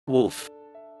Wolf.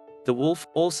 The wolf,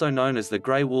 also known as the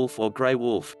gray wolf or gray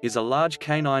wolf, is a large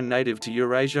canine native to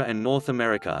Eurasia and North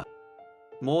America.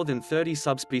 More than 30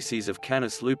 subspecies of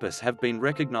Canis lupus have been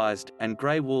recognized, and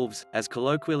gray wolves, as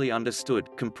colloquially understood,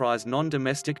 comprise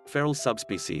non-domestic, feral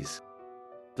subspecies.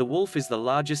 The wolf is the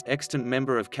largest extant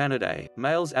member of Canidae,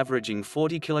 males averaging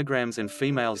 40 kg and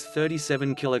females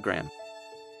 37 kg.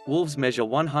 Wolves measure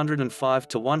 105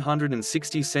 to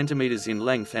 160 cm in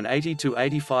length and 80 to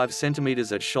 85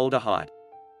 cm at shoulder height.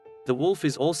 The wolf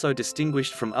is also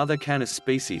distinguished from other Canis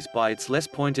species by its less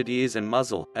pointed ears and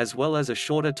muzzle, as well as a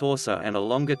shorter torso and a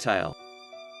longer tail.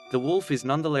 The wolf is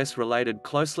nonetheless related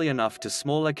closely enough to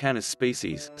smaller Canis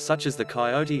species, such as the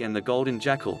coyote and the golden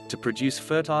jackal, to produce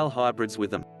fertile hybrids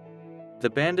with them. The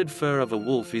banded fur of a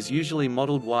wolf is usually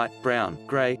mottled white, brown,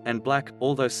 gray, and black,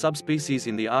 although subspecies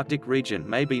in the Arctic region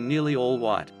may be nearly all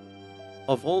white.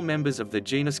 Of all members of the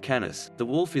genus Canis, the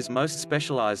wolf is most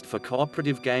specialized for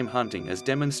cooperative game hunting, as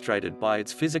demonstrated by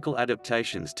its physical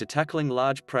adaptations to tackling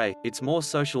large prey, its more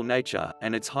social nature,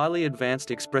 and its highly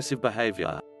advanced expressive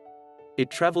behavior.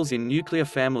 It travels in nuclear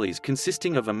families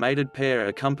consisting of a mated pair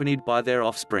accompanied by their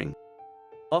offspring.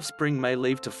 Offspring may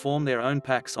leave to form their own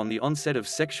packs on the onset of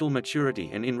sexual maturity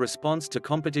and in response to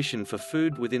competition for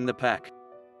food within the pack.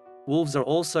 Wolves are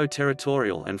also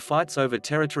territorial, and fights over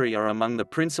territory are among the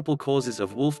principal causes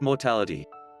of wolf mortality.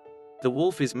 The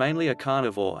wolf is mainly a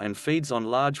carnivore and feeds on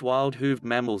large wild-hooved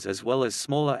mammals as well as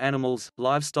smaller animals,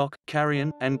 livestock,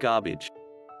 carrion, and garbage.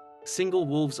 Single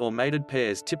wolves or mated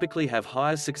pairs typically have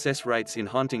higher success rates in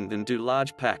hunting than do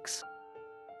large packs.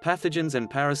 Pathogens and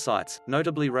parasites,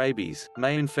 notably rabies,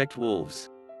 may infect wolves.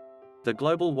 The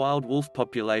global wild wolf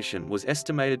population was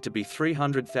estimated to be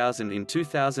 300,000 in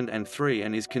 2003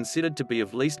 and is considered to be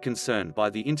of least concern by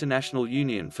the International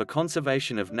Union for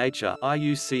Conservation of Nature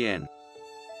 (IUCN).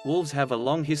 Wolves have a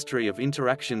long history of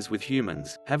interactions with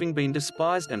humans, having been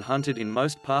despised and hunted in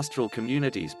most pastoral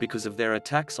communities because of their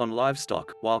attacks on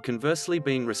livestock, while conversely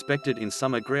being respected in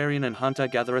some agrarian and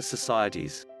hunter-gatherer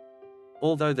societies.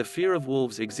 Although the fear of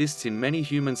wolves exists in many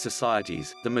human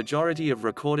societies, the majority of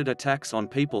recorded attacks on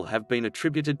people have been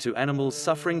attributed to animals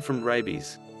suffering from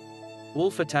rabies.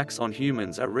 Wolf attacks on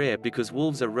humans are rare because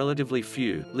wolves are relatively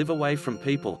few, live away from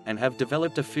people, and have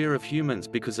developed a fear of humans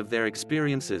because of their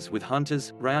experiences with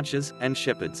hunters, ranchers, and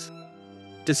shepherds.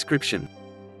 Description: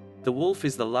 the wolf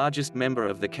is the largest member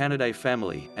of the Canidae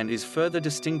family, and is further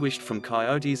distinguished from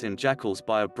coyotes and jackals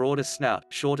by a broader snout,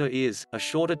 shorter ears, a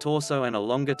shorter torso and a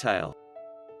longer tail.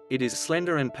 It is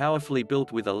slender and powerfully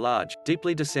built with a large,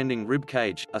 deeply descending rib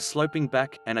cage, a sloping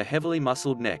back, and a heavily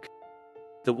muscled neck.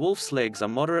 The wolf's legs are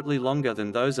moderately longer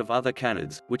than those of other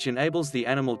canids, which enables the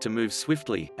animal to move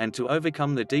swiftly, and to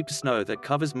overcome the deep snow that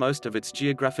covers most of its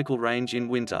geographical range in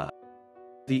winter.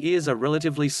 The ears are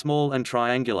relatively small and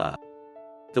triangular.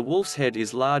 The wolf's head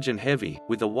is large and heavy,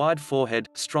 with a wide forehead,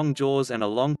 strong jaws and a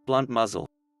long, blunt muzzle.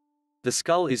 The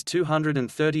skull is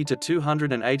 230 to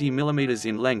 280 mm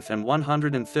in length and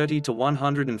 130 to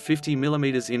 150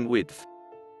 mm in width.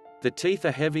 The teeth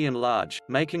are heavy and large,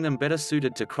 making them better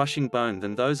suited to crushing bone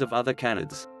than those of other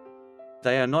canids.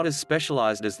 They are not as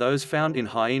specialized as those found in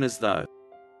hyenas though.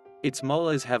 Its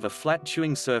molars have a flat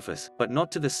chewing surface, but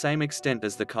not to the same extent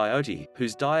as the coyote,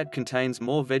 whose diet contains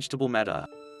more vegetable matter.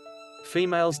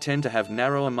 Females tend to have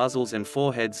narrower muzzles and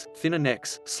foreheads, thinner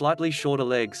necks, slightly shorter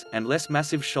legs, and less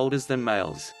massive shoulders than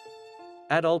males.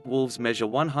 Adult wolves measure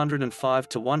 105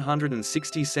 to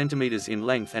 160 cm in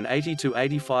length and 80 to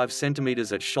 85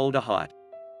 cm at shoulder height.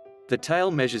 The tail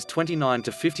measures 29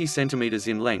 to 50 cm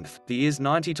in length, the ears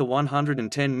 90 to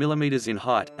 110 mm in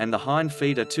height, and the hind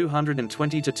feet are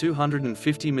 220 to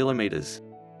 250 mm.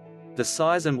 The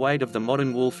size and weight of the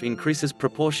modern wolf increases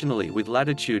proportionally with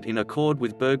latitude in accord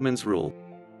with Bergmann's rule.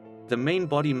 The mean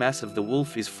body mass of the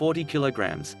wolf is 40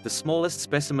 kg, the smallest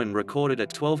specimen recorded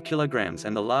at 12 kg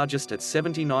and the largest at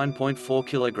 79.4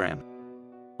 kg.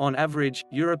 On average,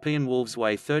 European wolves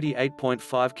weigh 38.5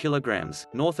 kg,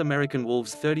 North American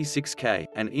wolves 36 kg,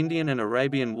 and Indian and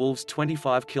Arabian wolves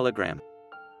 25 kg.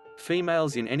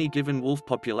 Females in any given wolf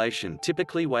population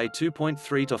typically weigh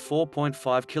 2.3 to 4.5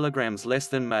 kg less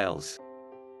than males.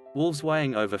 Wolves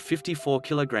weighing over 54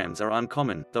 kg are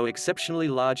uncommon, though exceptionally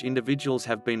large individuals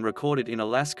have been recorded in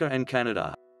Alaska and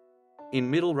Canada. In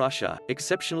Middle Russia,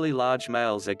 exceptionally large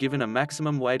males are given a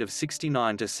maximum weight of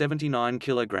 69 to 79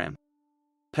 kg.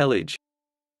 Pelage.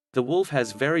 The wolf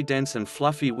has very dense and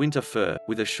fluffy winter fur,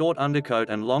 with a short undercoat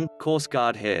and long, coarse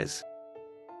guard hairs.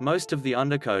 Most of the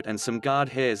undercoat and some guard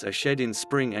hairs are shed in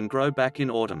spring and grow back in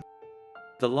autumn.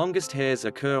 The longest hairs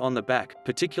occur on the back,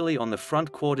 particularly on the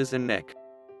front quarters and neck.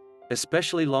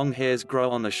 Especially long hairs grow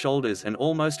on the shoulders and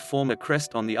almost form a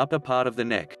crest on the upper part of the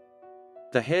neck.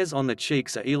 The hairs on the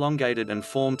cheeks are elongated and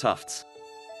form tufts.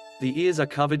 The ears are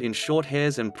covered in short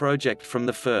hairs and project from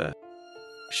the fur.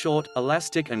 Short,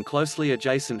 elastic and closely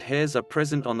adjacent hairs are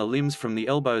present on the limbs from the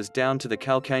elbows down to the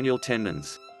calcaneal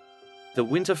tendons. The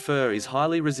winter fur is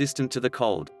highly resistant to the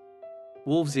cold.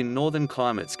 Wolves in northern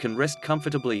climates can rest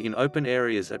comfortably in open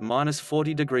areas at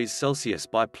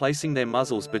 -40°C by placing their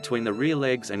muzzles between the rear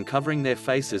legs and covering their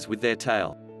faces with their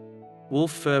tail.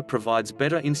 Wolf fur provides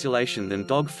better insulation than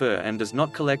dog fur and does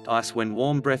not collect ice when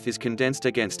warm breath is condensed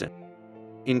against it.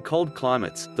 In cold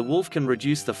climates, the wolf can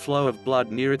reduce the flow of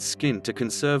blood near its skin to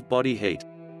conserve body heat.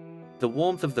 The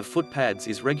warmth of the foot pads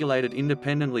is regulated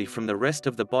independently from the rest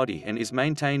of the body and is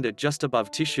maintained at just above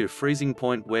tissue freezing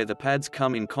point where the pads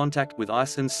come in contact with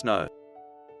ice and snow.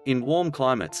 In warm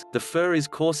climates, the fur is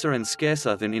coarser and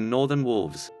scarcer than in northern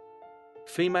wolves.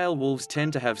 Female wolves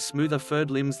tend to have smoother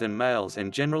furred limbs than males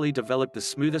and generally develop the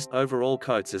smoothest overall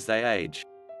coats as they age.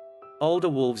 Older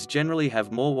wolves generally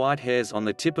have more white hairs on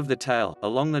the tip of the tail,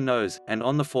 along the nose, and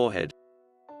on the forehead.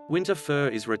 Winter fur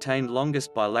is retained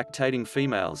longest by lactating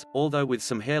females, although with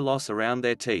some hair loss around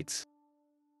their teats.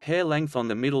 Hair length on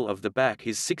the middle of the back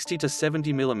is 60 to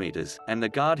 70 mm, and the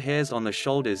guard hairs on the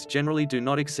shoulders generally do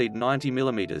not exceed 90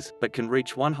 mm, but can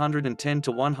reach 110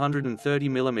 to 130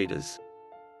 mm.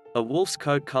 A wolf's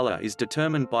coat color is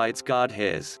determined by its guard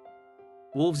hairs.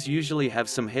 Wolves usually have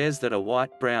some hairs that are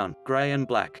white, brown, gray and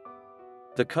black.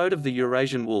 The coat of the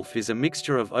Eurasian wolf is a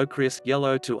mixture of ochreous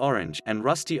yellow to orange and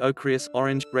rusty ochreous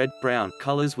orange, red, brown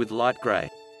colors with light gray.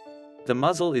 The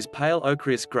muzzle is pale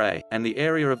ochreous gray, and the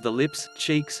area of the lips,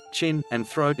 cheeks, chin, and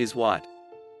throat is white.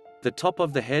 The top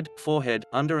of the head, forehead,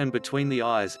 under and between the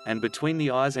eyes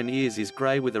and ears is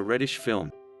gray with a reddish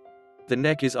film. The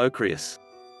neck is ochreous.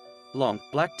 Long,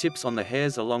 black tips on the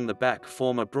hairs along the back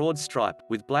form a broad stripe,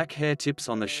 with black hair tips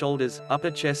on the shoulders,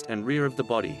 upper chest and rear of the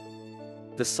body.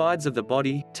 The sides of the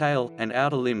body, tail, and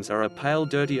outer limbs are a pale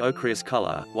dirty ochreous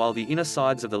color, while the inner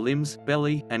sides of the limbs,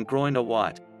 belly, and groin are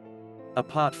white.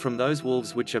 Apart from those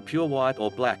wolves which are pure white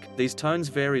or black, these tones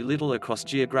vary little across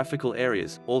geographical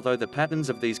areas, although the patterns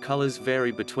of these colors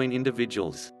vary between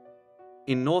individuals.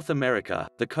 In North America,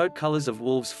 the coat colors of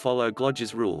wolves follow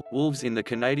Glodge's rule, wolves in the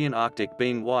Canadian Arctic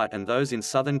being white and those in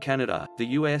southern Canada, the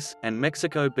US, and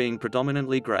Mexico being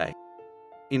predominantly gray.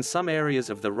 In some areas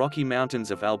of the Rocky Mountains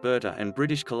of Alberta and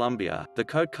British Columbia, the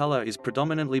coat color is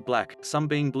predominantly black, some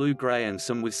being blue-gray and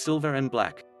some with silver and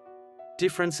black.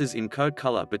 Differences in coat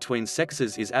color between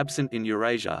sexes is absent in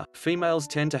Eurasia. Females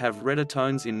tend to have redder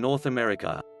tones in North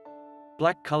America.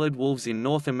 Black-colored wolves in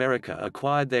North America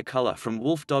acquired their color from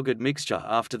wolf-dog admixture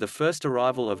after the first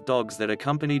arrival of dogs that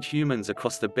accompanied humans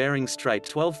across the Bering Strait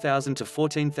 12,000 to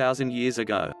 14,000 years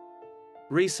ago.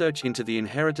 Research into the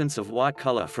inheritance of white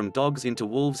color from dogs into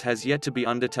wolves has yet to be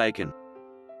undertaken.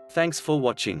 Thanks for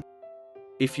watching.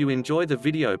 If you enjoy the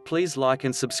video, please like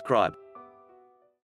and subscribe.